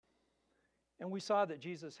And we saw that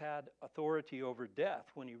Jesus had authority over death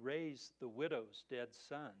when he raised the widow's dead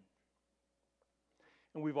son.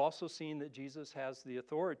 And we've also seen that Jesus has the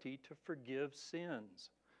authority to forgive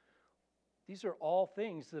sins. These are all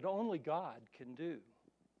things that only God can do.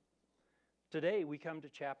 Today we come to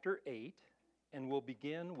chapter 8, and we'll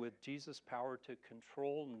begin with Jesus' power to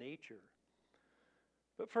control nature.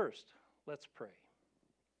 But first, let's pray.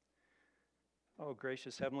 Oh,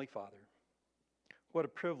 gracious Heavenly Father, what a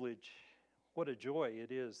privilege, what a joy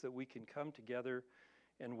it is that we can come together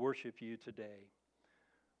and worship you today.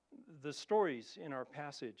 The stories in our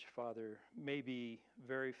passage, Father, may be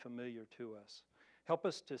very familiar to us. Help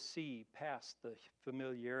us to see past the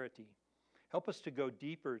familiarity. Help us to go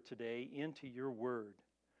deeper today into your word.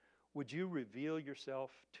 Would you reveal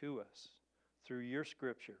yourself to us through your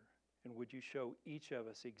scripture, and would you show each of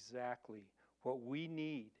us exactly what we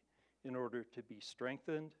need in order to be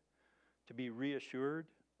strengthened, to be reassured,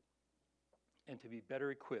 and to be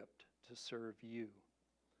better equipped to serve you.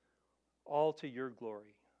 All to your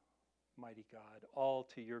glory, mighty God, all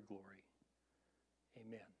to your glory.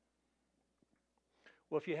 Amen.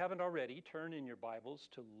 Well, if you haven't already, turn in your Bibles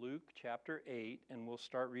to Luke chapter 8, and we'll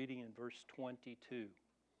start reading in verse 22.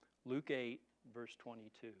 Luke 8, verse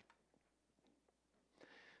 22.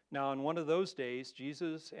 Now, on one of those days,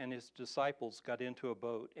 Jesus and his disciples got into a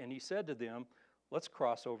boat, and he said to them, "Let's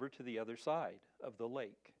cross over to the other side of the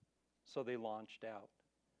lake." So they launched out.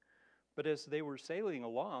 But as they were sailing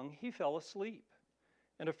along, he fell asleep.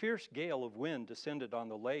 And a fierce gale of wind descended on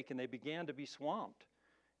the lake, and they began to be swamped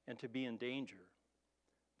and to be in danger.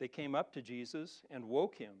 They came up to Jesus and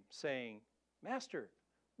woke him, saying, "Master,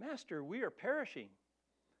 Master, we are perishing."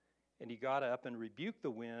 And he got up and rebuked the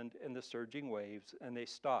wind and the surging waves, and they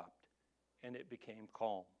stopped, and it became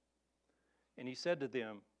calm. And he said to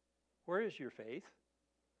them, "Where is your faith?"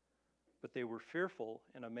 But they were fearful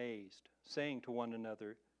and amazed, saying to one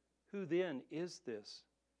another, "Who then is this,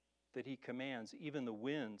 that he commands even the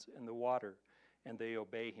winds and the water, and they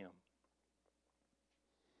obey him?"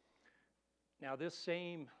 Now, this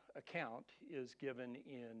same account is given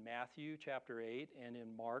in Matthew chapter 8 and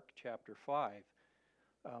in Mark chapter 5.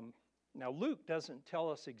 Now, Luke doesn't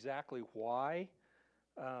tell us exactly why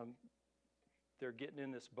they're getting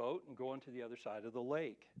in this boat and going to the other side of the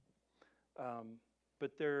lake.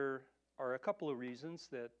 But there are a couple of reasons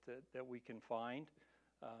that we can find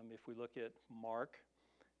if we look at Mark.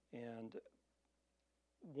 And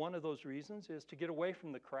one of those reasons is to get away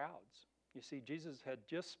from the crowds. You see, Jesus had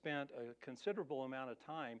just spent a considerable amount of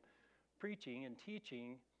time preaching and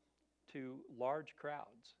teaching to large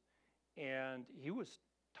crowds. And he was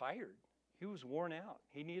tired. He was worn out.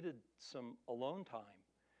 He needed some alone time.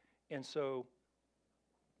 And so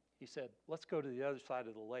he said, "Let's go to the other side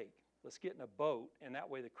of the lake. Let's get in a boat, and that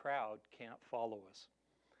way the crowd can't follow us."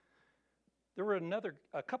 There were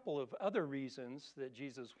a couple of other reasons that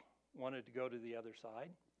Jesus wanted to go to the other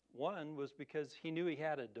side. One was because he knew he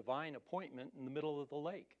had a divine appointment in the middle of the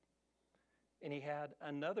lake. And he had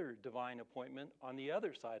another divine appointment on the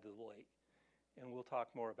other side of the lake. And we'll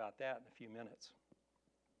talk more about that in a few minutes.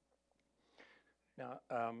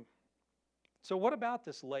 Now, so what about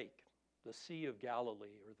this lake, the Sea of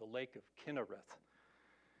Galilee, or the Lake of Kinnereth?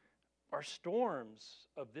 Are storms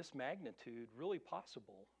of this magnitude really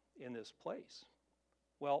possible in this place?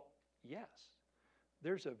 Well, yes.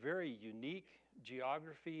 There's a very unique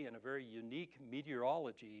geography and a very unique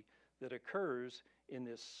meteorology that occurs in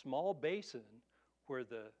this small basin where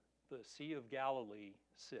the Sea of Galilee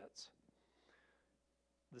sits.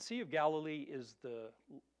 The Sea of Galilee is the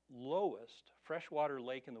lowest freshwater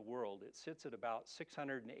lake in the world. It sits at about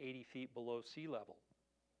 680 feet below sea level.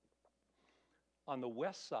 On the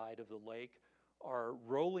west side of the lake are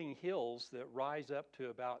rolling hills that rise up to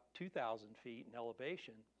about 2,000 feet in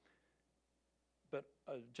elevation. But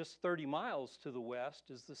just 30 miles to the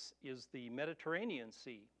west is the Mediterranean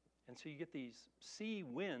Sea. And so you get these sea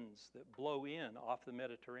winds that blow in off the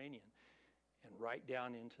Mediterranean and right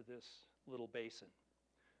down into this little basin.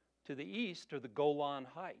 To the east are the Golan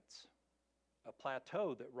Heights, a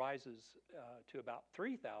plateau that rises to about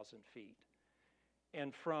 3,000 feet.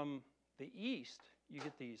 And from the east, you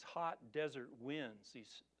get these hot desert winds,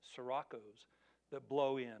 these sirocco's, that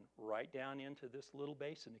blow in right down into this little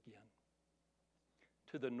basin again.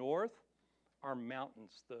 To the north are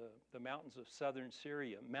mountains, the mountains of southern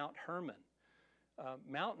Syria, Mount Hermon,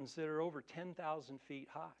 mountains that are over 10,000 feet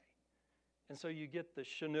high. And so you get the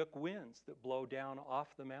Chinook winds that blow down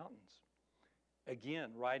off the mountains,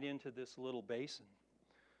 again, right into this little basin.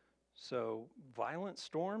 So violent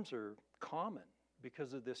storms are common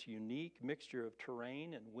because of this unique mixture of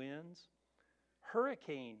terrain and winds.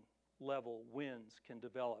 Hurricane level winds can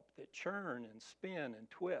develop that churn and spin and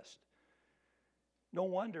twist. No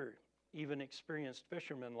wonder even experienced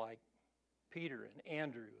fishermen like Peter and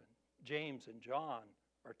Andrew and James and John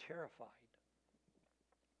are terrified.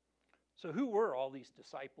 So who were all these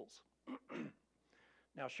disciples?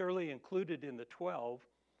 Now, surely included in the 12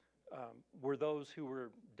 were those who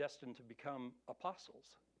were destined to become apostles.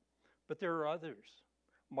 But there are others.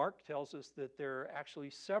 Mark tells us that there are actually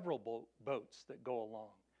several boats that go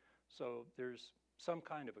along. So there's some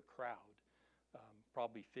kind of a crowd,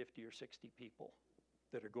 probably 50 or 60 people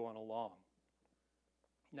that are going along.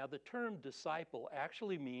 Now, the term disciple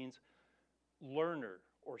actually means learner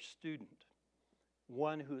or student,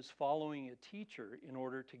 one who is following a teacher in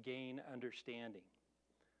order to gain understanding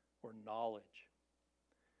or knowledge.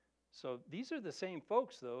 So these are the same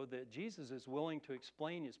folks, though, that Jesus is willing to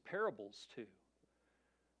explain his parables to.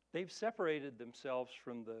 They've separated themselves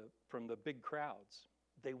from the big crowds.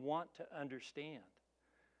 They want to understand.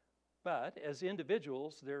 But as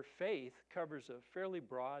individuals, their faith covers a fairly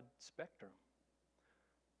broad spectrum.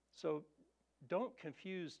 So don't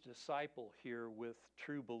confuse disciple here with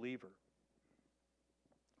true believer.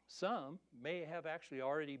 Some may have actually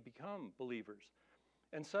already become believers,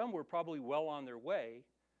 and some were probably well on their way,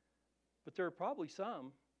 but there are probably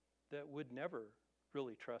some that would never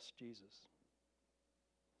really trust Jesus.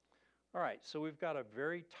 All right, so we've got a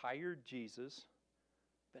very tired Jesus,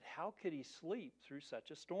 but how could he sleep through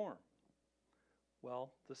such a storm?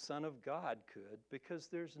 Well, the Son of God could, because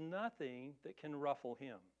there's nothing that can ruffle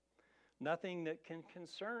him, nothing that can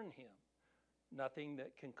concern him, nothing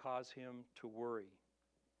that can cause him to worry.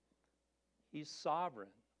 He's sovereign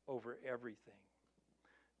over everything.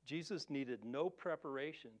 Jesus needed no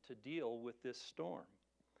preparation to deal with this storm.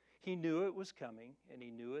 He knew it was coming, and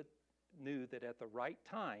he knew that at the right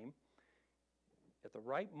time, at the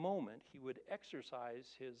right moment, he would exercise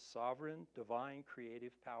his sovereign, divine,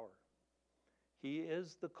 creative power. He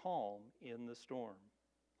is the calm in the storm.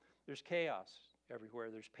 There's chaos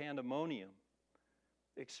everywhere. There's pandemonium.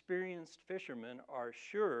 Experienced fishermen are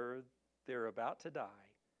sure they're about to die,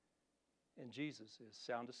 and Jesus is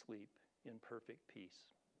sound asleep in perfect peace.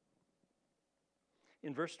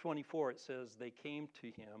 In verse 24, it says, they came to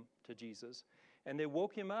him, to Jesus, and they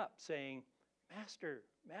woke him up, saying, Master,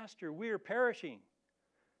 Master, we are perishing.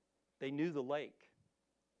 They knew the lake.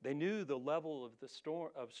 They knew the level of the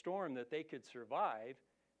storm that they could survive,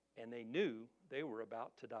 and they knew they were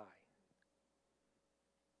about to die.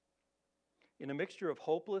 In a mixture of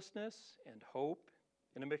hopelessness and hope,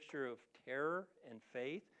 in a mixture of terror and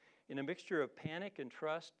faith, in a mixture of panic and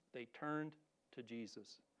trust, they turned to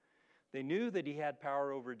Jesus. They knew that he had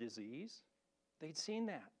power over disease. They'd seen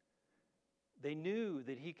that. They knew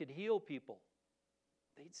that he could heal people.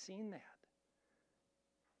 They'd seen that.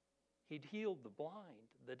 He'd healed the blind,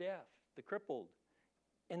 the deaf, the crippled,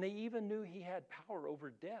 and they even knew he had power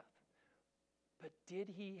over death. But did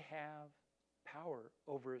he have power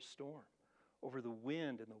over a storm, over the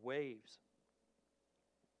wind and the waves?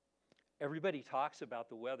 Everybody talks about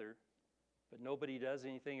the weather, but nobody does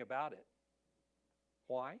anything about it.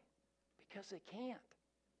 Why? Because they can't.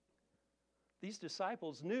 These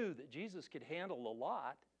disciples knew that Jesus could handle a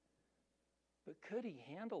lot, but could he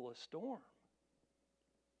handle a storm?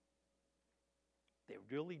 They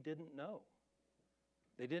really didn't know.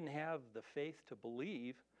 They didn't have the faith to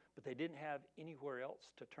believe, but they didn't have anywhere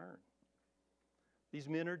else to turn. These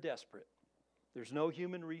men are desperate. There's no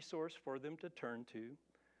human resource for them to turn to.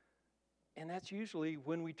 And that's usually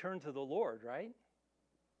when we turn to the Lord, right?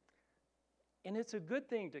 And it's a good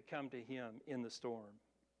thing to come to him in the storm.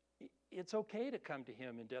 It's okay to come to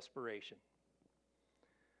him in desperation.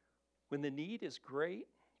 When the need is great,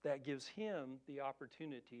 that gives him the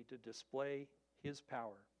opportunity to display his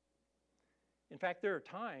power. In fact, there are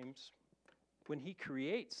times when he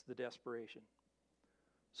creates the desperation.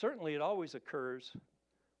 Certainly, it always occurs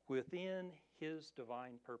within his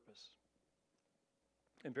divine purpose.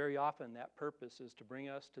 And very often, that purpose is to bring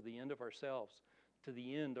us to the end of ourselves, to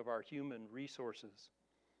the end of our human resources.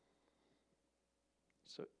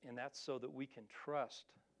 And that's so that we can trust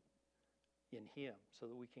in him, so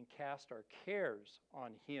that we can cast our cares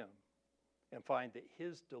on him and find that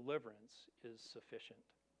his deliverance is sufficient.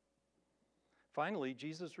 Finally,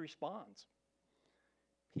 Jesus responds.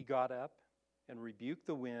 He got up and rebuked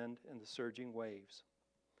the wind and the surging waves.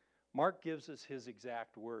 Mark gives us his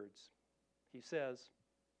exact words. He says,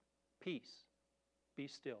 "Peace, be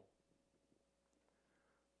still."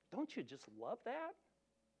 Don't you just love that?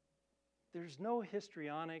 There's no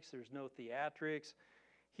histrionics, there's no theatrics.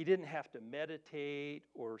 He didn't have to meditate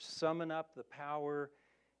or summon up the power.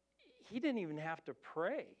 He didn't even have to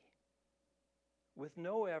pray. With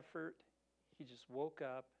no effort, he just woke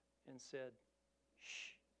up and said,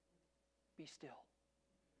 "Shh, be still."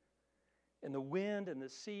 And the wind and the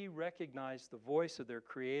sea recognized the voice of their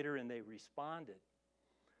Creator, and they responded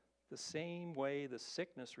the same way the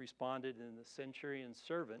sickness responded in the centurion's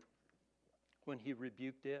servant when he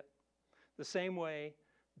rebuked it. The same way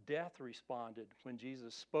death responded when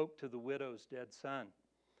Jesus spoke to the widow's dead son.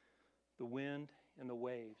 The wind and the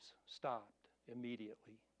waves stopped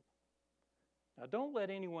immediately. Now, don't let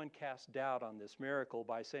anyone cast doubt on this miracle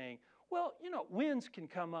by saying, well, winds can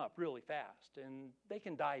come up really fast and they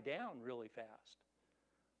can die down really fast.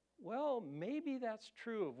 Well, maybe that's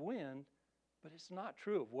true of wind, but it's not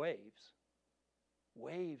true of waves.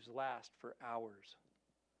 Waves last for hours,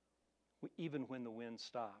 even when the wind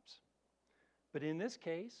stops. But in this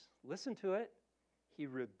case, listen to it. He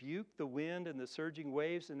rebuked the wind and the surging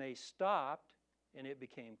waves, and they stopped, and it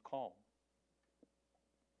became calm.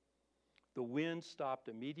 The wind stopped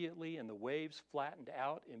immediately, and the waves flattened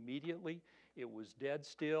out immediately. It was dead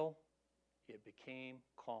still. It became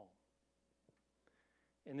calm.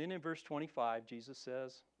 And then in verse 25, Jesus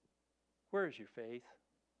says, "Where is your faith?"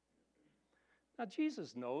 Now,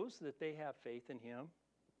 Jesus knows that they have faith in him,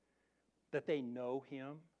 that they know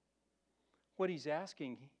him. What he's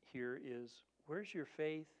asking here is, where's your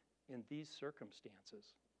faith in these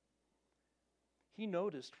circumstances? He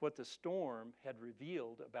noticed what the storm had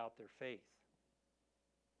revealed about their faith.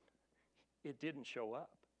 It didn't show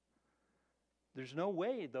up. There's no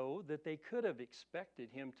way, though, that they could have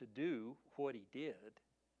expected him to do what he did.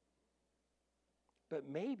 But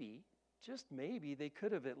maybe, just maybe, they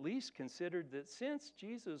could have at least considered that since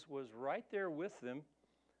Jesus was right there with them,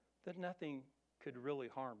 that nothing could really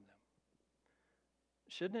harm them.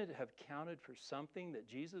 Shouldn't it have counted for something that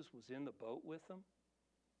Jesus was in the boat with them?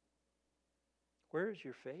 Where is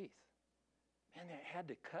your faith? Man, that had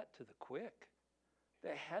to cut to the quick.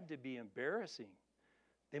 That had to be embarrassing.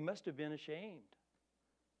 They must have been ashamed.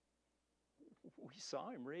 We saw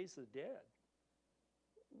him raise the dead.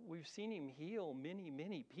 We've seen him heal many,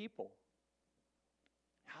 many people.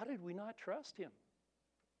 How did we not trust him?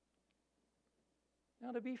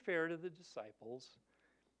 Now, to be fair to the disciples,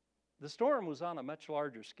 the storm was on a much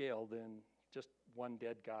larger scale than just one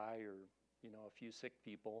dead guy or, a few sick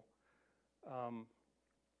people.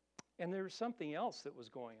 And there was something else that was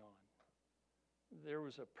going on. There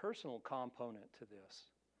was a personal component to this.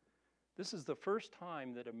 This is the first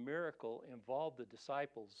time that a miracle involved the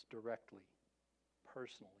disciples directly,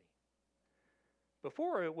 personally.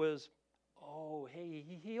 Before it was, oh, hey,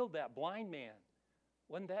 he healed that blind man.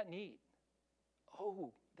 Wasn't that neat?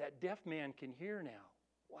 Oh, that deaf man can hear now.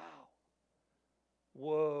 Wow.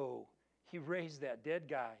 Whoa, he raised that dead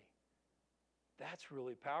guy. That's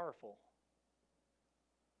really powerful.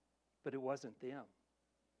 But it wasn't them.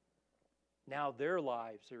 Now their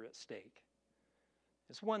lives are at stake.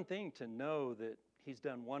 It's one thing to know that he's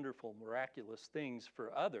done wonderful, miraculous things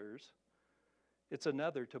for others. It's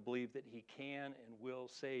another to believe that he can and will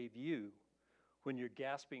save you when you're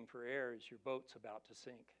gasping for air as your boat's about to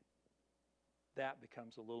sink. That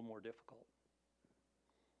becomes a little more difficult.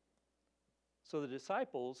 So the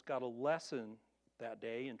disciples got a lesson that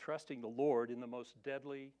day in trusting the Lord in the most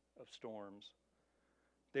deadly of storms.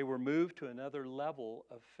 They were moved to another level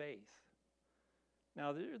of faith.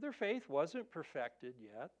 Now, their faith wasn't perfected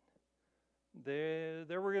yet.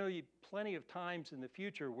 There were going to be plenty of times in the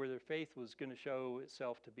future where their faith was going to show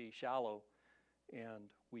itself to be shallow and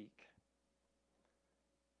weak.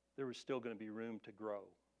 There was still going to be room to grow.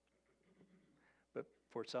 But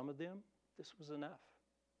for some of them, this was enough.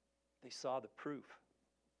 They saw the proof.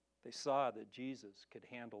 They saw that Jesus could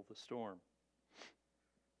handle the storm.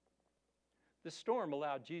 This storm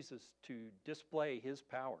allowed Jesus to display his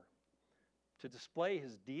power, to display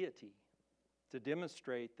his deity, to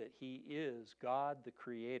demonstrate that he is God the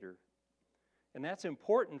Creator. And that's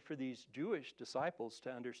important for these Jewish disciples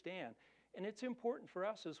to understand. And it's important for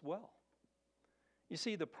us as well. You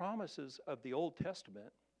see, the promises of the Old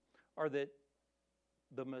Testament are that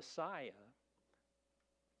the Messiah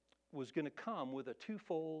was going to come with a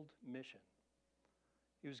twofold mission.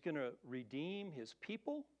 He was going to redeem his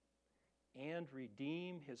people and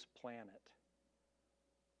redeem his planet.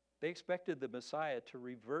 They expected the Messiah to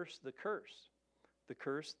reverse the curse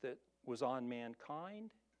that was on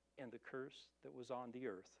mankind and the curse that was on the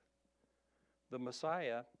earth. The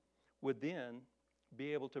Messiah would then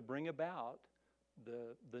be able to bring about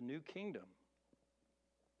the new kingdom.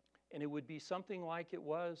 And it would be something like it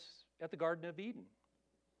was at the Garden of Eden.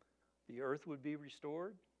 The earth would be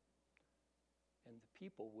restored and the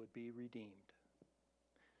people would be redeemed.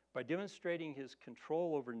 By demonstrating his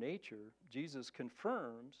control over nature, Jesus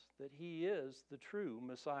confirms that he is the true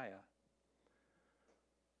Messiah.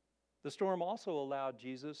 The storm also allowed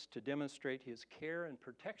Jesus to demonstrate his care and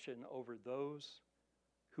protection over those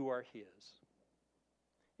who are his.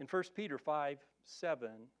 In 1 Peter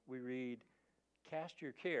 5:7, we read, "Cast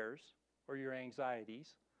your cares," or your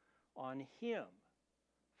anxieties, "on him,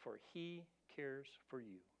 for he cares for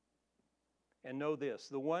you." And know this,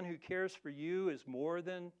 the one who cares for you is more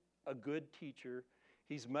than a good teacher.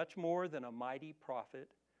 He's much more than a mighty prophet.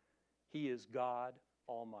 He is God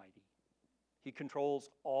Almighty. He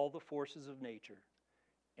controls all the forces of nature,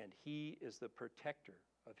 and he is the protector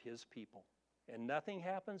of his people. And nothing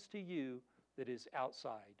happens to you that is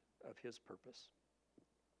outside of his purpose.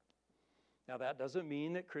 Now, that doesn't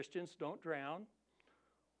mean that Christians don't drown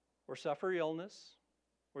or suffer illness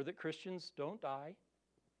or that Christians don't die.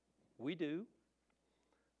 We do,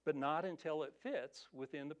 but not until it fits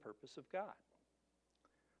within the purpose of God.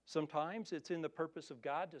 Sometimes it's in the purpose of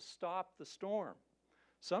God to stop the storm.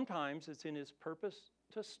 Sometimes it's in his purpose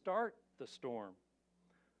to start the storm.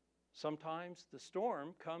 Sometimes the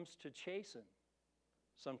storm comes to chasten.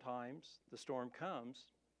 Sometimes the storm comes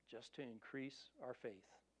just to increase our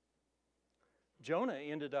faith. Jonah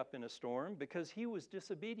ended up in a storm because he was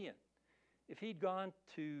disobedient. If he'd gone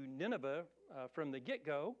to Nineveh from the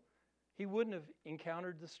get-go, he wouldn't have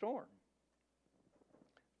encountered the storm.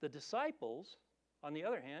 The disciples, on the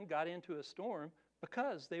other hand, got into a storm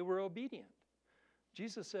because they were obedient.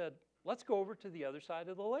 Jesus said, "Let's go over to the other side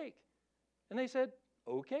of the lake." And they said,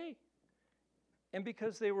 "Okay." And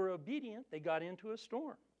because they were obedient, they got into a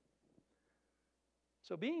storm.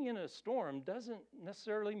 So being in a storm doesn't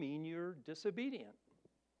necessarily mean you're disobedient.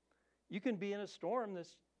 You can be in a storm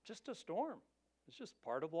that's just a storm. It's just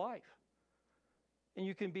part of life. And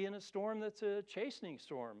you can be in a storm that's a chastening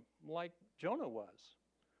storm, like Jonah was.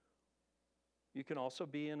 You can also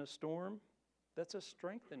be in a storm that's a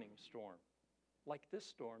strengthening storm, like this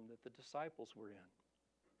storm that the disciples were in.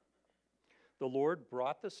 The Lord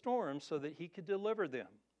brought the storm so that he could deliver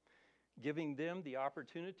them, giving them the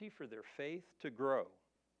opportunity for their faith to grow,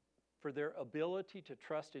 for their ability to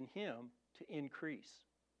trust in him to increase.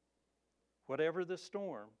 Whatever the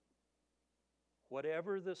storm,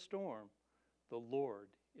 the Lord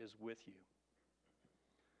is with you.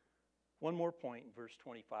 One more point in verse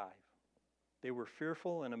 25. They were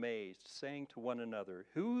fearful and amazed, saying to one another,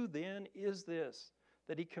 "Who then is this,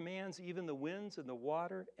 that he commands even the winds and the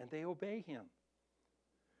water, and they obey him?"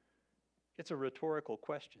 It's a rhetorical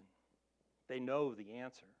question. They know the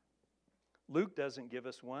answer. Luke doesn't give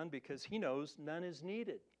us one because he knows none is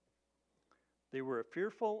needed. They were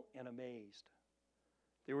fearful and amazed.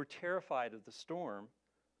 They were terrified of the storm,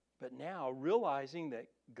 but now realizing that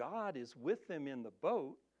God is with them in the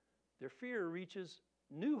boat, their fear reaches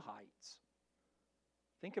new heights.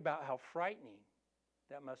 Think about how frightening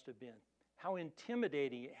that must have been, how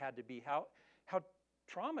intimidating it had to be, how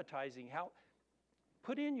traumatizing,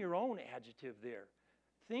 put in your own adjective there.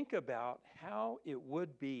 Think about how it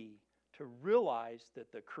would be to realize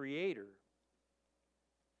that the Creator,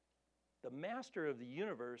 the Master of the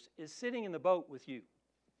universe, is sitting in the boat with you.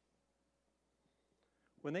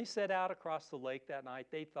 When they set out across the lake that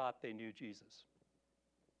night, they thought they knew Jesus.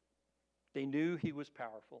 They knew he was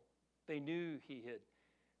powerful. They knew he had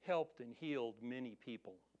helped and healed many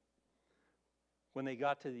people. When they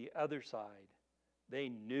got to the other side, they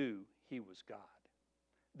knew he was God.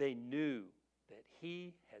 They knew that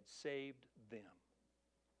he had saved them.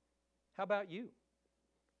 How about you?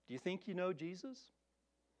 Do you think you know Jesus?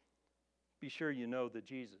 Be sure you know the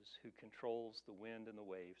Jesus who controls the wind and the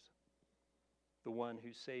waves, the one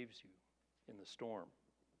who saves you in the storm.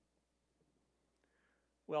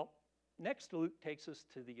 Well, next Luke takes us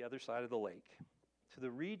to the other side of the lake, to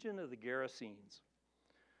the region of the Gerasenes.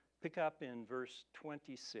 Pick up in verse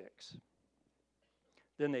 26.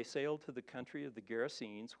 Then they sailed to the country of the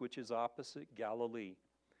Gerasenes, which is opposite Galilee.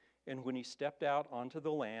 And when he stepped out onto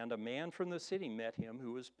the land, a man from the city met him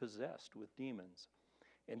who was possessed with demons.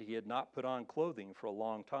 And he had not put on clothing for a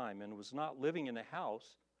long time, and was not living in a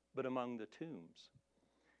house, but among the tombs.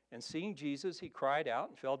 And seeing Jesus, he cried out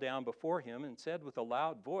and fell down before him and said with a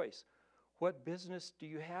loud voice, "What business do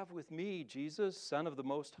you have with me, Jesus, Son of the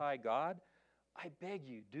Most High God? I beg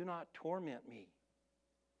you, do not torment me."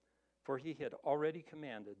 For he had already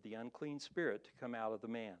commanded the unclean spirit to come out of the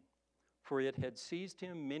man. For it had seized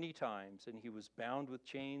him many times, and he was bound with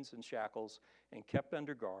chains and shackles and kept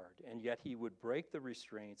under guard, and yet he would break the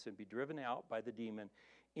restraints and be driven out by the demon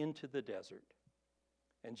into the desert.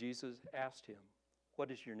 And Jesus asked him,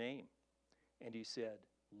 "What is your name?" And he said,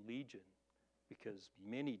 "Legion," because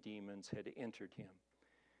many demons had entered him.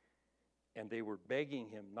 and they were begging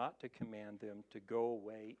him not to command them to go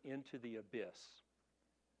away into the abyss.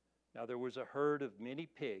 Now there was a herd of many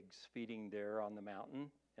pigs feeding there on the mountain,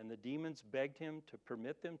 and the demons begged him to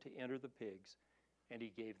permit them to enter the pigs, and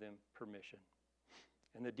he gave them permission.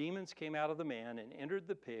 And the demons came out of the man and entered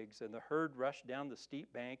the pigs, and the herd rushed down the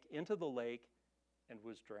steep bank into the lake and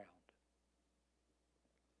was drowned.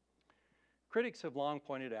 Critics have long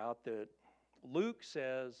pointed out that Luke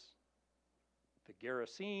says the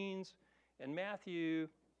Gerasenes, and Matthew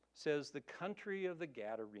says the country of the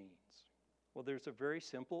Gadarenes. Well, there's a very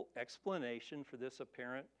simple explanation for this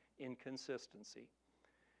apparent inconsistency.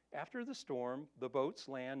 After the storm, the boats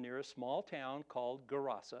land near a small town called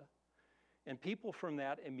Gerasa, and people from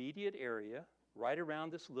that immediate area, right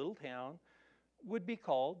around this little town, would be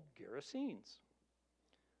called Gerasenes.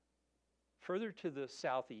 Further to the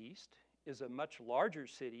southeast is a much larger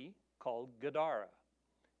city called Gadara,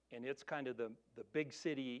 and it's kind of the big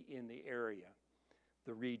city in the area,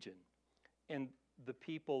 the region. And the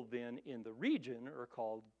people then in the region are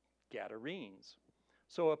called Gadarenes.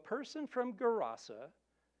 So a person from Gerasa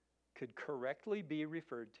could correctly be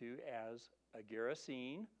referred to as a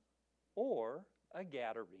Gerasene or a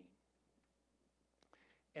Gadarene.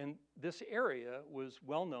 And this area was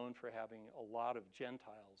well known for having a lot of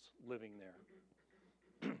Gentiles living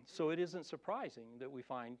there. So it isn't surprising that we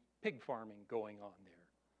find pig farming going on there.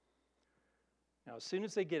 Now, as soon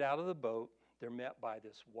as they get out of the boat, they're met by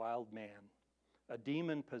this wild man, a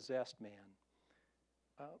demon-possessed man.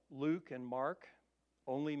 Luke and Mark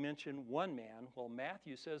only mention one man, while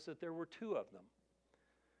Matthew says that there were two of them.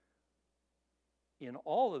 In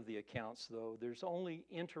all of the accounts, though, there's only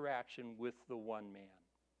interaction with the one man,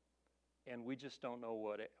 and we just don't know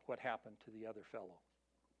what happened to the other fellow.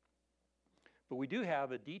 But we do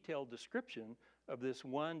have a detailed description of this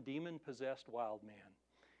one demon-possessed wild man,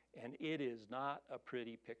 and it is not a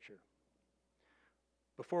pretty picture.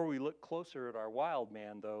 Before we look closer at our wild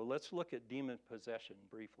man, though, let's look at demon possession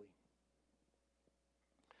briefly.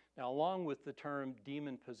 Now, along with the term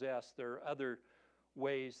demon-possessed, there are other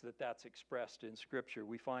ways that that's expressed in Scripture.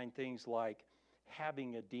 We find things like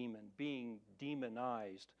having a demon, being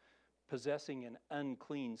demonized, possessing an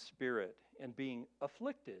unclean spirit, and being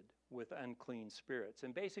afflicted with unclean spirits.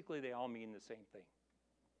 And basically, they all mean the same thing.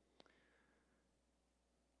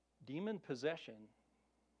 Demon possession,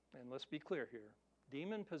 and let's be clear here,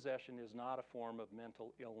 demon possession is not a form of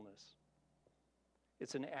mental illness.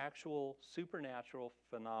 It's an actual supernatural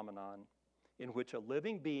phenomenon in which a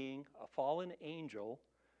living being, a fallen angel,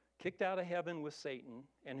 kicked out of heaven with Satan,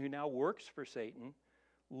 and who now works for Satan,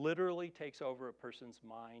 literally takes over a person's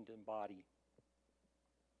mind and body.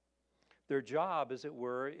 Their job, as it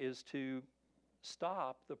were, is to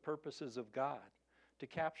stop the purposes of God, to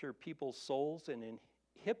capture people's souls and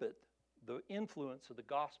inhibit the influence of the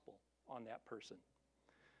gospel on that person.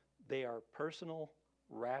 They are personal,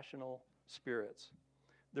 rational spirits.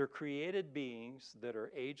 They're created beings that are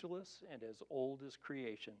ageless and as old as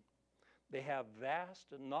creation. They have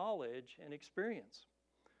vast knowledge and experience.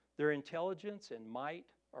 Their intelligence and might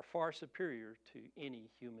are far superior to any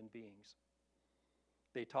human beings.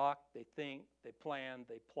 They talk, they think, they plan,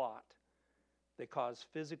 they plot. They cause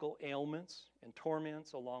physical ailments and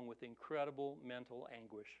torments along with incredible mental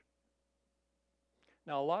anguish.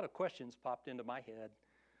 Now, a lot of questions popped into my head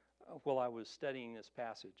while I was studying this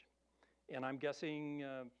passage. And I'm guessing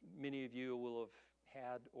many of you will have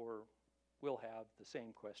had or will have the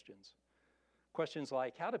same questions. Questions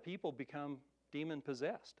like, how do people become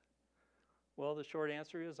demon-possessed? Well, the short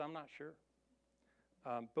answer is I'm not sure.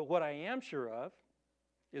 But what I am sure of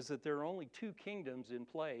is that there are only two kingdoms in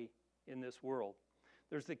play in this world.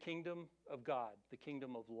 There's the kingdom of God, the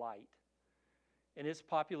kingdom of light. And it's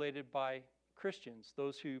populated by Christians,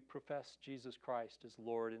 those who profess Jesus Christ as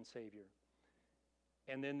Lord and Savior.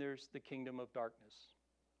 And then there's the kingdom of darkness,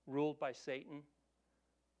 ruled by Satan,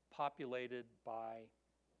 populated by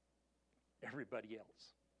everybody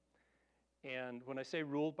else. And when I say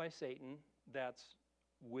ruled by Satan, that's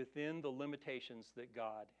within the limitations that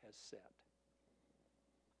God has set.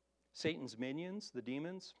 Satan's minions, the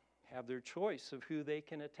demons, have their choice of who they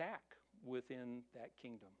can attack within that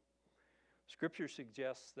kingdom. Scripture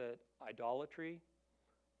suggests that idolatry,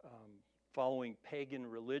 following pagan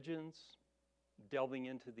religions, delving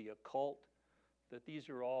into the occult, that these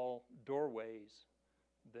are all doorways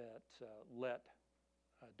that let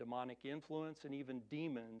demonic influence and even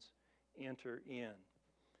demons enter in.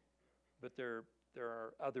 But there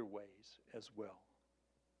are other ways as well.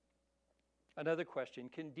 Another question,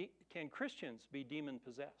 can Christians be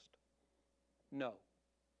demon-possessed? No.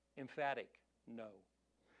 Emphatic no.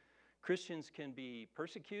 Christians can be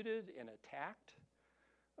persecuted and attacked.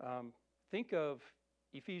 Think of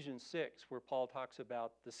Ephesians 6, where Paul talks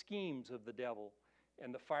about the schemes of the devil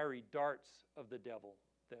and the fiery darts of the devil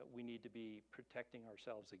that we need to be protecting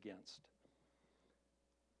ourselves against.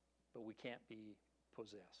 But we can't be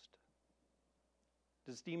possessed.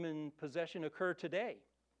 Does demon possession occur today?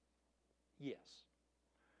 Yes.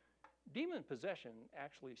 Demon possession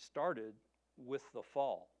actually started with the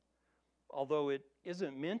fall. Although it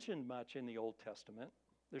isn't mentioned much in the Old Testament,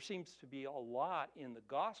 there seems to be a lot in the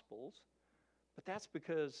Gospels, but that's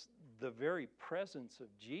because the very presence of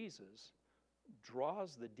Jesus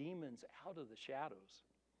draws the demons out of the shadows.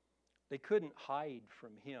 They couldn't hide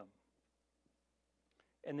from him.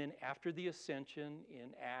 And then after the ascension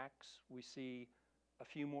in Acts, we see a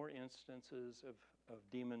few more instances of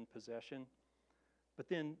demon possession. But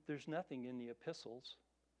then there's nothing in the epistles.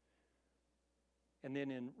 And then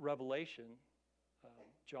in Revelation,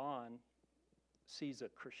 John sees a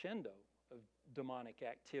crescendo of demonic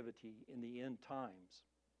activity in the end times.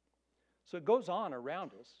 So it goes on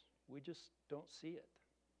around us. We just don't see it.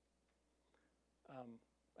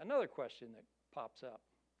 Another question that pops up.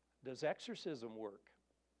 Does exorcism work?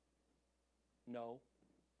 No.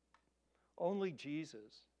 Only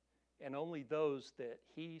Jesus, and only those that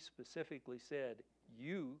he specifically said,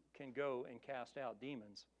 you can go and cast out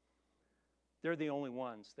demons. They're the only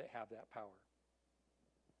ones that have that power.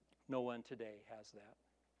 No one today has that.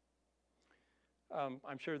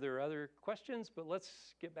 I'm sure there are other questions, but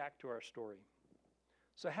let's get back to our story.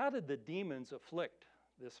 So how did the demons afflict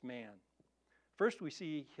this man? First, we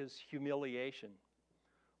see his humiliation.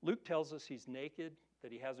 Luke tells us he's naked,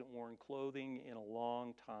 that he hasn't worn clothing in a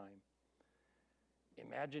long time.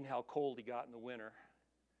 Imagine how cold he got in the winter.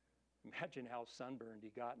 Imagine how sunburned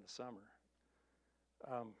he got in the summer.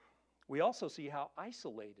 We also see how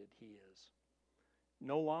isolated he is.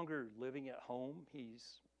 No longer living at home,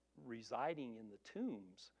 he's residing in the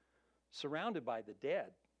tombs, surrounded by the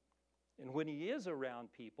dead. And when he is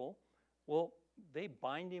around people, well, they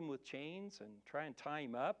bind him with chains and try and tie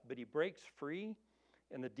him up, but he breaks free,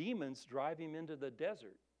 and the demons drive him into the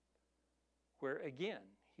desert, where again,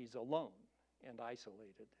 he's alone and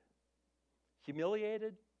isolated.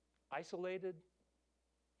 Humiliated, isolated,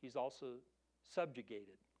 he's also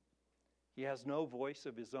subjugated. He has no voice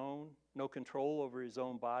of his own, no control over his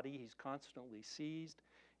own body. He's constantly seized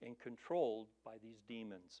and controlled by these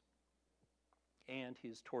demons. And he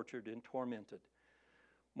is tortured and tormented.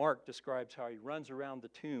 Mark describes how he runs around the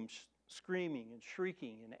tomb screaming and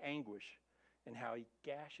shrieking in anguish, and how he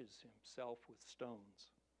gashes himself with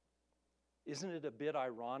stones. Isn't it a bit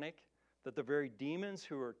ironic that the very demons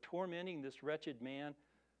who are tormenting this wretched man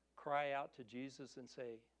cry out to Jesus and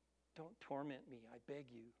say, "Don't torment me, I beg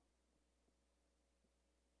you."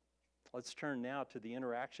 Let's turn now to the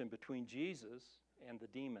interaction between Jesus and the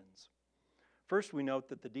demons. First, we note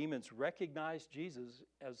that the demons recognize Jesus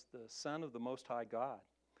as the Son of the Most High God,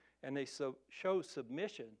 and they show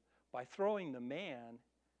submission by throwing the man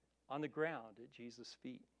on the ground at Jesus'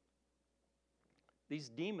 feet. These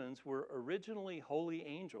demons were originally holy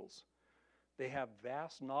angels. They have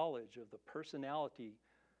vast knowledge of the personality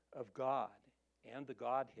of God and the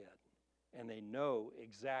Godhead, and they know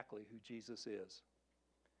exactly who Jesus is.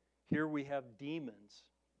 Here we have demons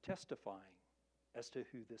testifying as to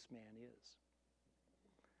who this man is.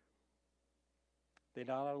 They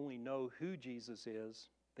not only know who Jesus is,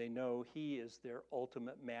 they know he is their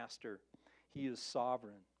ultimate master. He is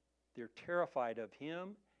sovereign. They're terrified of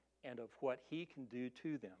him and of what he can do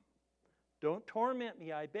to them. "Don't torment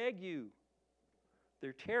me, I beg you."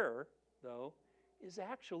 Their terror, though, is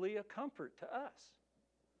actually a comfort to us.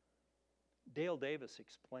 Dale Davis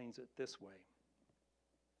explains it this way.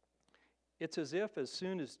 It's as if as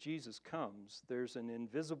soon as Jesus comes, there's an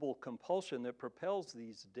invisible compulsion that propels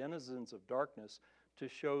these denizens of darkness to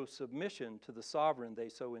show submission to the sovereign they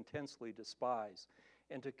so intensely despise,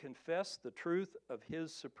 and to confess the truth of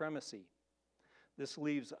his supremacy. This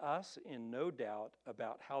leaves us in no doubt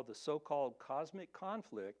about how the so-called cosmic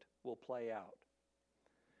conflict will play out.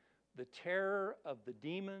 The terror of the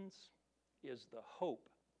demons is the hope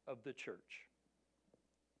of the church.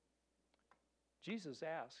 Jesus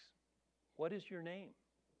asks, "What is your name?"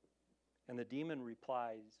 And the demon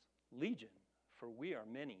replies, "Legion, for we are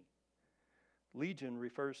many." Legion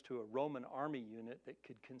refers to a Roman army unit that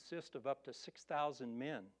could consist of up to 6,000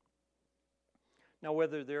 men. Now,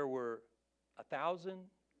 whether there were 1,000,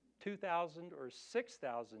 2,000, or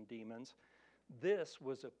 6,000 demons, this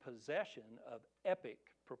was a possession of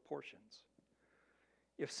epic proportions.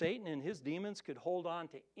 If Satan and his demons could hold on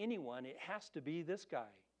to anyone, it has to be this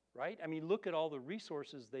guy, right? I mean, look at all the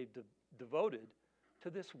resources they've devoted to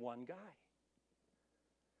this one guy.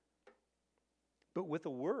 But with a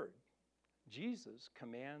word, Jesus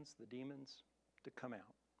commands the demons to come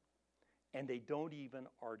out, and they don't even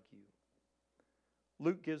argue.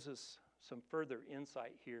 Luke gives us some further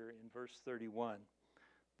insight here in verse 31.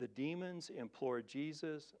 The demons implored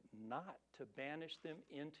Jesus not to banish them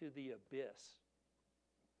into the abyss.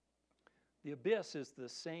 The abyss is the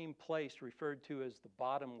same place referred to as the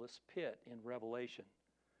bottomless pit in Revelation.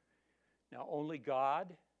 Now, only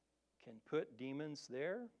God can put demons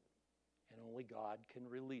there, and only God can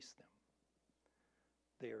release them.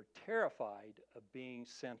 They are terrified of being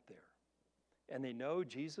sent there. And they know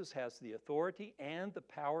Jesus has the authority and the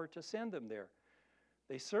power to send them there.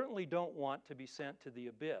 They certainly don't want to be sent to the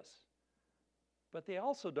abyss, but they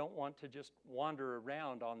also don't want to just wander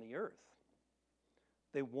around on the earth.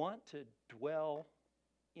 They want to dwell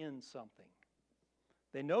in something.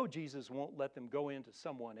 They know Jesus won't let them go into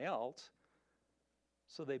someone else,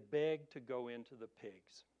 so they beg to go into the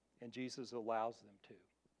pigs, and Jesus allows them to.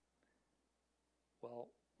 Well,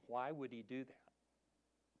 why would he do that?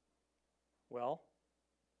 Well,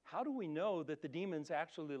 how do we know that the demons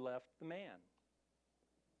actually left the man?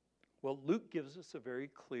 Well, Luke gives us a very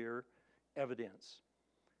clear evidence.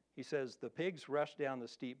 He says, the pigs rushed down the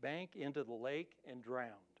steep bank into the lake and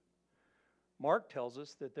drowned. Mark tells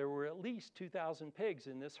us that there were at least 2,000 pigs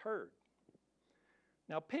in this herd.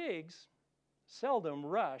 Now, pigs seldom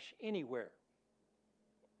rush anywhere.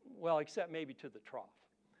 Well, except maybe to the trough.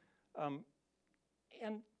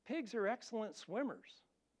 And pigs are excellent swimmers.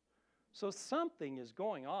 So something is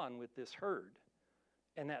going on with this herd,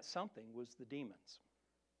 and that something was the demons.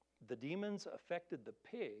 The demons affected the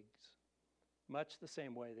pigs much the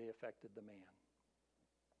same way they affected the man.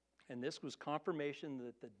 And this was confirmation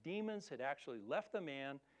that the demons had actually left the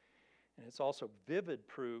man, and it's also vivid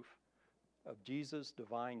proof of Jesus'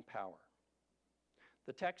 divine power.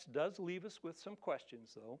 The text does leave us with some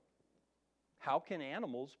questions, though. How can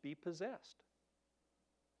animals be possessed?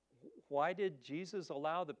 Why did Jesus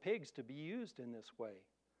allow the pigs to be used in this way?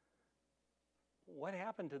 What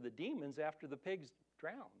happened to the demons after the pigs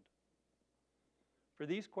drowned? For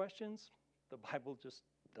these questions, the Bible just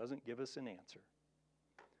doesn't give us an answer.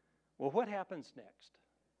 Well, what happens next?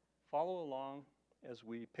 Follow along as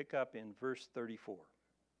we pick up in verse 34.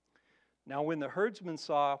 Now, when the herdsmen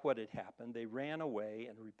saw what had happened, they ran away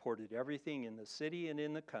and reported everything in the city and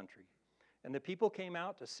in the country. And the people came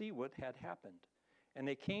out to see what had happened. And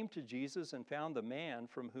they came to Jesus and found the man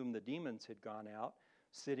from whom the demons had gone out,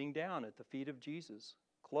 sitting down at the feet of Jesus,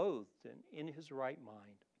 clothed and in his right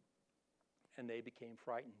mind. And they became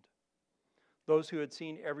frightened. Those who had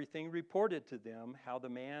seen everything reported to them how the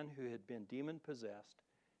man who had been demon-possessed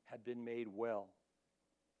had been made well.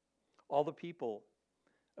 All the people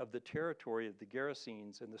of the territory of the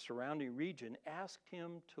Gerasenes and the surrounding region asked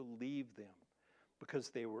him to leave them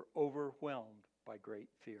because they were overwhelmed by great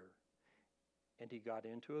fear. And he got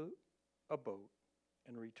into a boat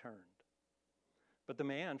and returned. But the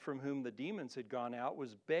man from whom the demons had gone out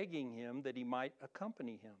was begging him that he might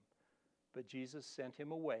accompany him. But Jesus sent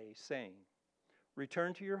him away, saying,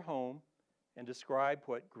 "Return to your home and describe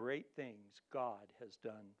what great things God has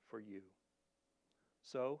done for you."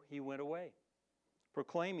 So he went away,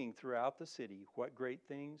 proclaiming throughout the city what great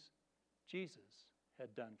things Jesus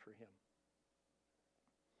had done for him.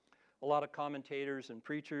 A lot of commentators and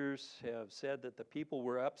preachers have said that the people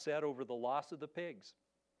were upset over the loss of the pigs.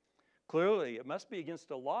 Clearly, it must be against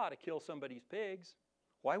the law to kill somebody's pigs.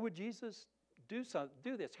 Why would Jesus do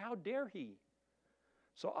this? How dare he?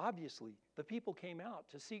 So obviously, the people came out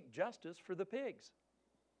to seek justice for the pigs.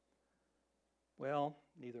 Well,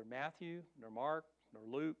 neither Matthew, nor Mark, nor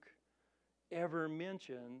Luke ever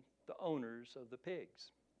mention the owners of the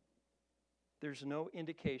pigs. There's no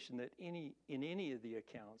indication that in any of the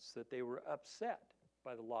accounts that they were upset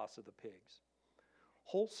by the loss of the pigs.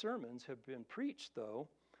 Whole sermons have been preached, though,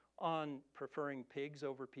 on preferring pigs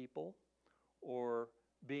over people or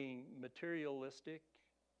being materialistic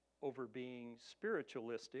over being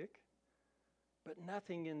spiritualistic, but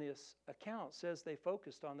nothing in this account says they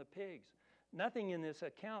focused on the pigs. Nothing in this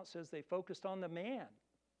account says they focused on the man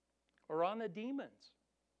or on the demons.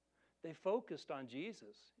 They focused on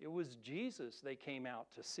Jesus. It was Jesus they came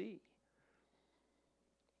out to see.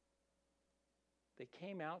 They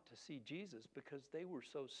came out to see Jesus because they were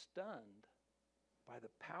so stunned by the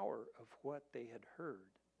power of what they had heard.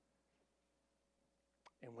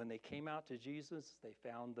 And when they came out to Jesus, they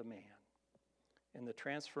found the man. And the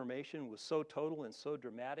transformation was so total and so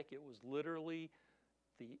dramatic, it was literally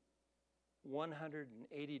the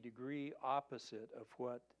 180-degree opposite of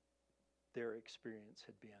what their experience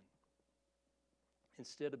had been.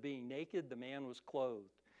 Instead of being naked, the man was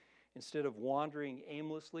clothed. Instead of wandering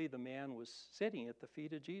aimlessly, the man was sitting at the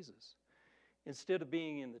feet of Jesus. Instead of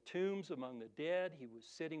being in the tombs among the dead, he was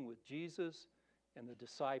sitting with Jesus and the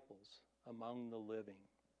disciples among the living.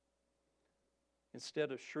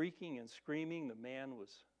 Instead of shrieking and screaming, the man was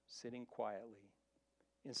sitting quietly.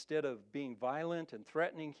 Instead of being violent and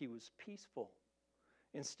threatening, he was peaceful.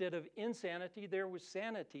 Instead of insanity, there was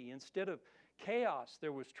sanity. Instead of chaos,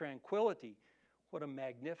 there was tranquility. What a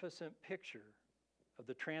magnificent picture of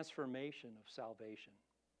the transformation of salvation.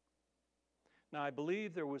 Now, I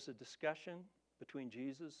believe there was a discussion between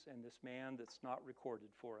Jesus and this man that's not recorded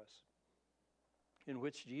for us, in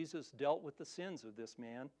which Jesus dealt with the sins of this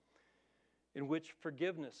man, in which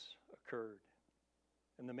forgiveness occurred.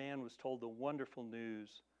 And the man was told the wonderful news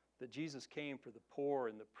that Jesus came for the poor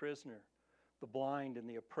and the prisoner, the blind and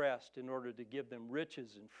the oppressed, in order to give them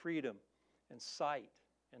riches and freedom and sight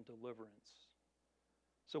and deliverance.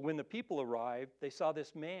 So when the people arrived, they saw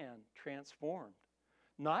this man transformed,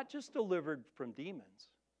 not just delivered from demons,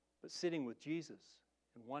 but sitting with Jesus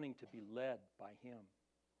and wanting to be led by him.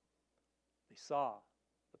 They saw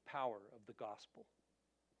the power of the gospel.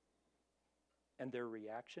 And their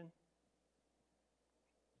reaction?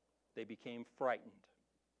 They became frightened.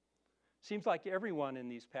 Seems like everyone in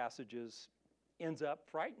these passages ends up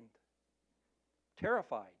frightened,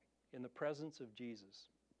 terrified in the presence of Jesus.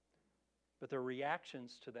 But their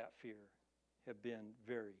reactions to that fear have been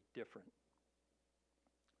very different.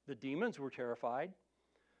 The demons were terrified,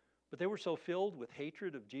 but they were so filled with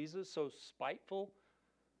hatred of Jesus, so spiteful,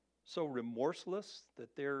 so remorseless,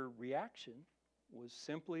 that their reaction was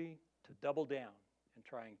simply to double down and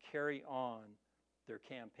try and carry on their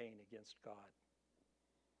campaign against God.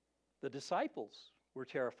 The disciples were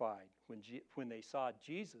terrified when they saw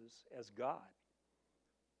Jesus as God,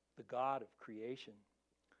 the God of creation.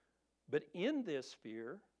 But in this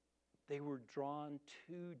fear, they were drawn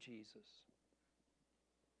to Jesus.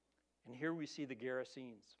 And here we see the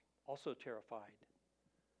Gerasenes, also terrified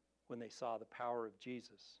when they saw the power of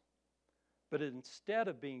Jesus. But instead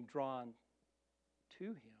of being drawn to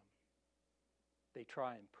him, they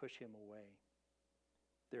try and push him away.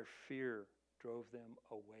 Their fear drove them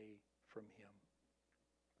away from him.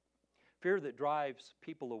 Fear that drives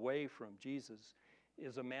people away from Jesus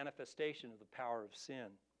is a manifestation of the power of sin.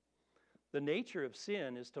 The nature of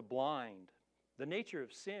sin is to blind. The nature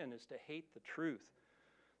of sin is to hate the truth.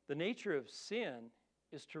 The nature of sin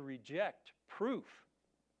is to reject proof.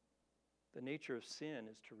 The nature of sin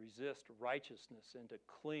is to resist righteousness and to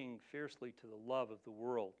cling fiercely to the love of the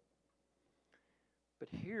world. But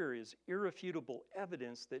here is irrefutable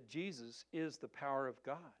evidence that Jesus is the power of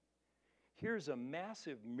God. Here's a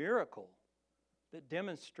massive miracle that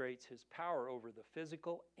demonstrates his power over the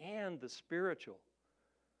physical and the spiritual,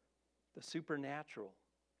 the supernatural.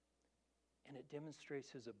 And it demonstrates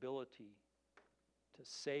his ability to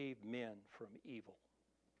save men from evil.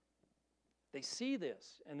 They see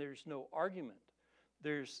this, and there's no argument.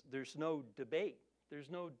 There's no debate. There's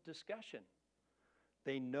no discussion.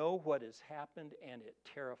 They know what has happened, and it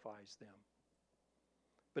terrifies them.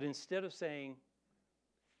 But instead of saying,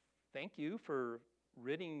 thank you for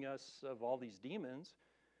ridding us of all these demons,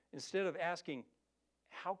 instead of asking,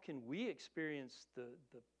 how can we experience the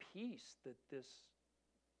peace that this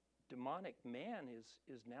demonic man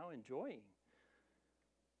is now enjoying?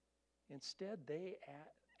 Instead, they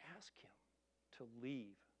ask him to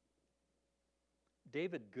leave.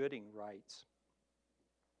 David Gooding writes,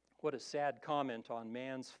 "What a sad comment on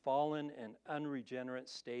man's fallen and unregenerate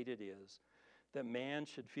state it is, that man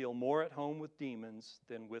should feel more at home with demons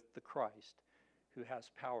than with the Christ, who has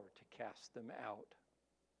power to cast them out.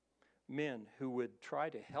 Men who would try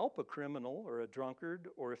to help a criminal or a drunkard,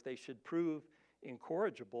 or if they should prove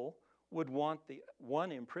incorrigible, would want the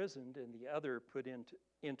one imprisoned and the other put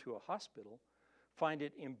into a hospital, find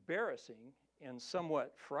it embarrassing and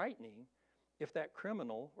somewhat frightening if that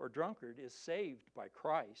criminal or drunkard is saved by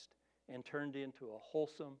Christ and turned into a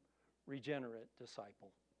wholesome, regenerate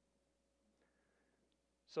disciple."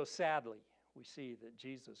 So sadly, we see that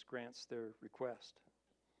Jesus grants their request.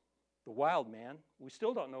 The wild man, we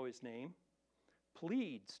still don't know his name,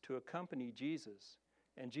 pleads to accompany Jesus,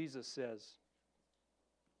 and Jesus says,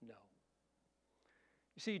 no.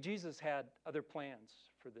 You see, Jesus had other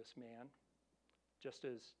plans for this man, just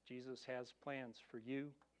as Jesus has plans for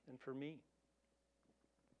you and for me.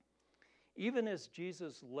 Even as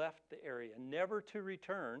Jesus left the area, never to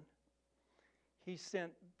return, he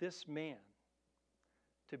sent this man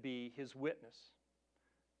to be his witness,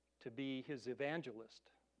 to be his evangelist.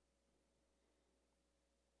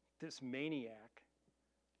 This maniac,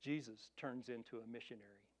 Jesus turns into a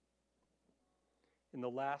missionary. In the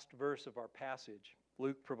last verse of our passage,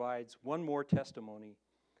 Luke provides one more testimony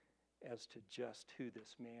as to just who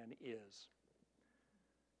this man is.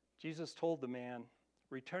 Jesus told the man,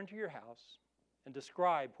 "Return to your house and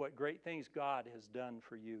describe what great things God has done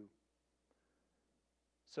for you."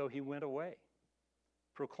 So he went away,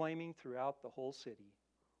 proclaiming throughout the whole city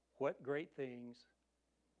what great things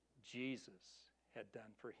Jesus had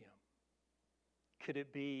done for him. Could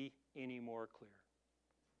it be any more clear?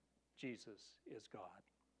 Jesus is God.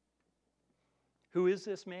 Who is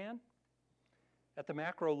this man? At the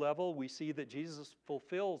macro level, we see that Jesus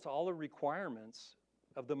fulfills all the requirements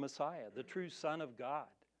of the Messiah, the true Son of God.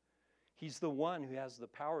 He's the one who has the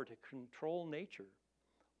power to control nature,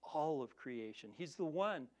 all of creation. He's the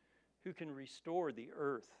one who can restore the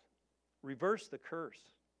earth, reverse the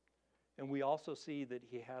curse. And we also see that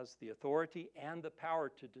he has the authority and the power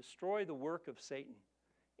to destroy the work of Satan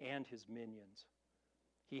and his minions.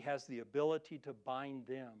 He has the ability to bind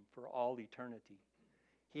them for all eternity.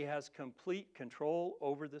 He has complete control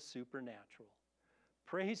over the supernatural.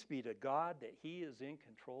 Praise be to God that he is in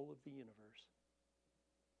control of the universe.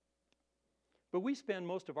 But we spend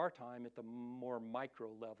most of our time at the more micro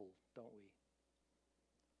level, don't we?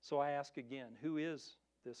 So I ask again, who is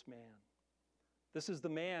this man? This is the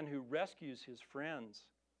man who rescues his friends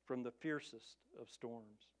from the fiercest of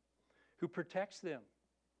storms, who protects them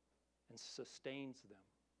and sustains them.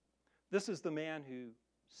 This is the man who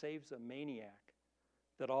saves a maniac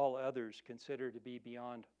that all others consider to be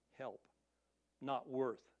beyond help, not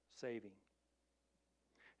worth saving.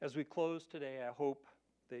 As we close today, I hope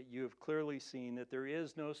that you have clearly seen that there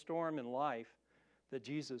is no storm in life that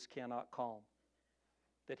Jesus cannot calm,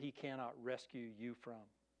 that he cannot rescue you from.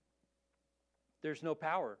 There's no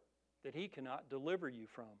power that he cannot deliver you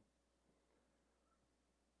from.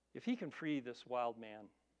 If he can free this wild man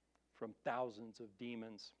from thousands of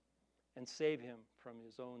demons and save him from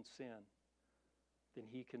his own sin, then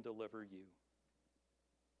he can deliver you.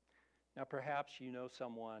 Now, perhaps you know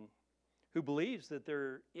someone who believes that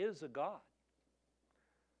there is a God,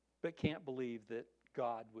 but can't believe that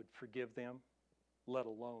God would forgive them, let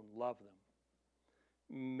alone love them.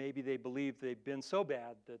 Maybe they believe they've been so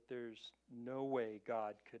bad that there's no way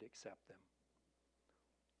God could accept them.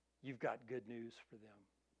 You've got good news for them.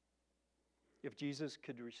 If Jesus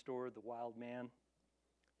could restore the wild man,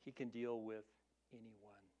 he can deal with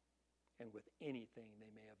anyone and with anything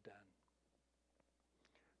they may have done.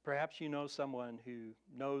 Perhaps you know someone who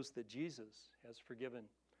knows that Jesus has forgiven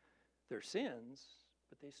their sins,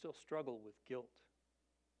 but they still struggle with guilt.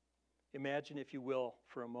 Imagine, if you will,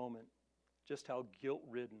 for a moment, just how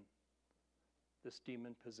guilt-ridden this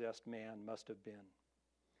demon-possessed man must have been.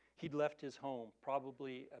 He'd left his home,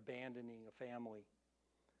 probably abandoning a family.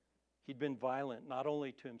 He'd been violent, not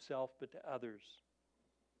only to himself, but to others.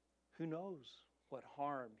 Who knows what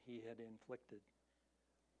harm he had inflicted?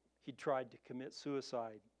 He tried to commit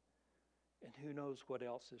suicide, and who knows what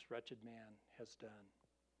else this wretched man has done.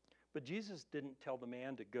 But Jesus didn't tell the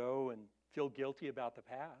man to go and feel guilty about the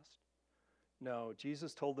past. No,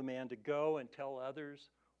 Jesus told the man to go and tell others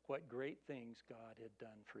what great things God had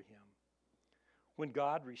done for him. When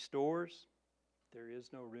God restores, there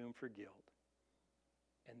is no room for guilt.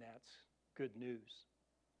 And that's good news.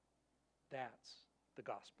 That's the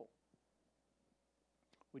gospel.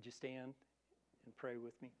 Would you stand and pray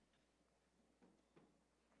with me?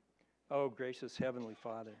 Oh, gracious Heavenly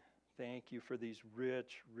Father, thank you for these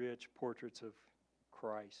rich, rich portraits of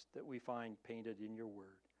Christ that we find painted in your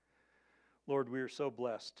word. Lord, we are so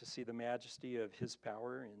blessed to see the majesty of his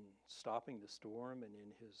power in stopping the storm and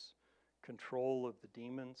in his control of the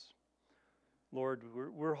demons. Lord,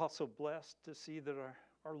 we're also blessed to see that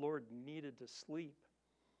our Lord needed to sleep.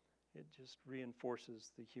 It just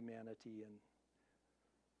reinforces the humanity and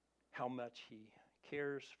how much he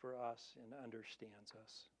cares for us and understands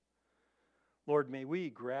us. Lord, may we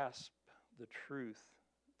grasp the truth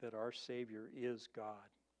that our Savior is God,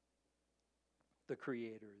 the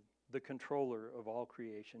Creator, the controller of all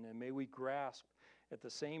creation. And may we grasp at the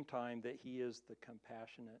same time that he is the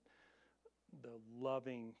compassionate, the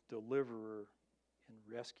loving deliverer and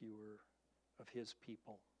rescuer of his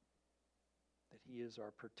people, that he is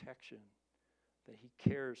our protection, that he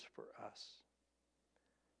cares for us.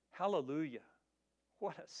 Hallelujah.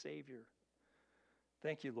 What a Savior.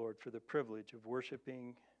 Thank you, Lord, for the privilege of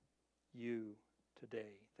worshiping you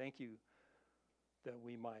today. Thank you that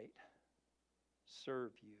we might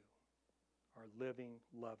serve you, our living,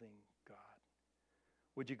 loving God.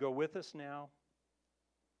 Would you go with us now?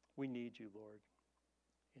 We need you, Lord.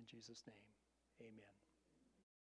 In Jesus' name, amen.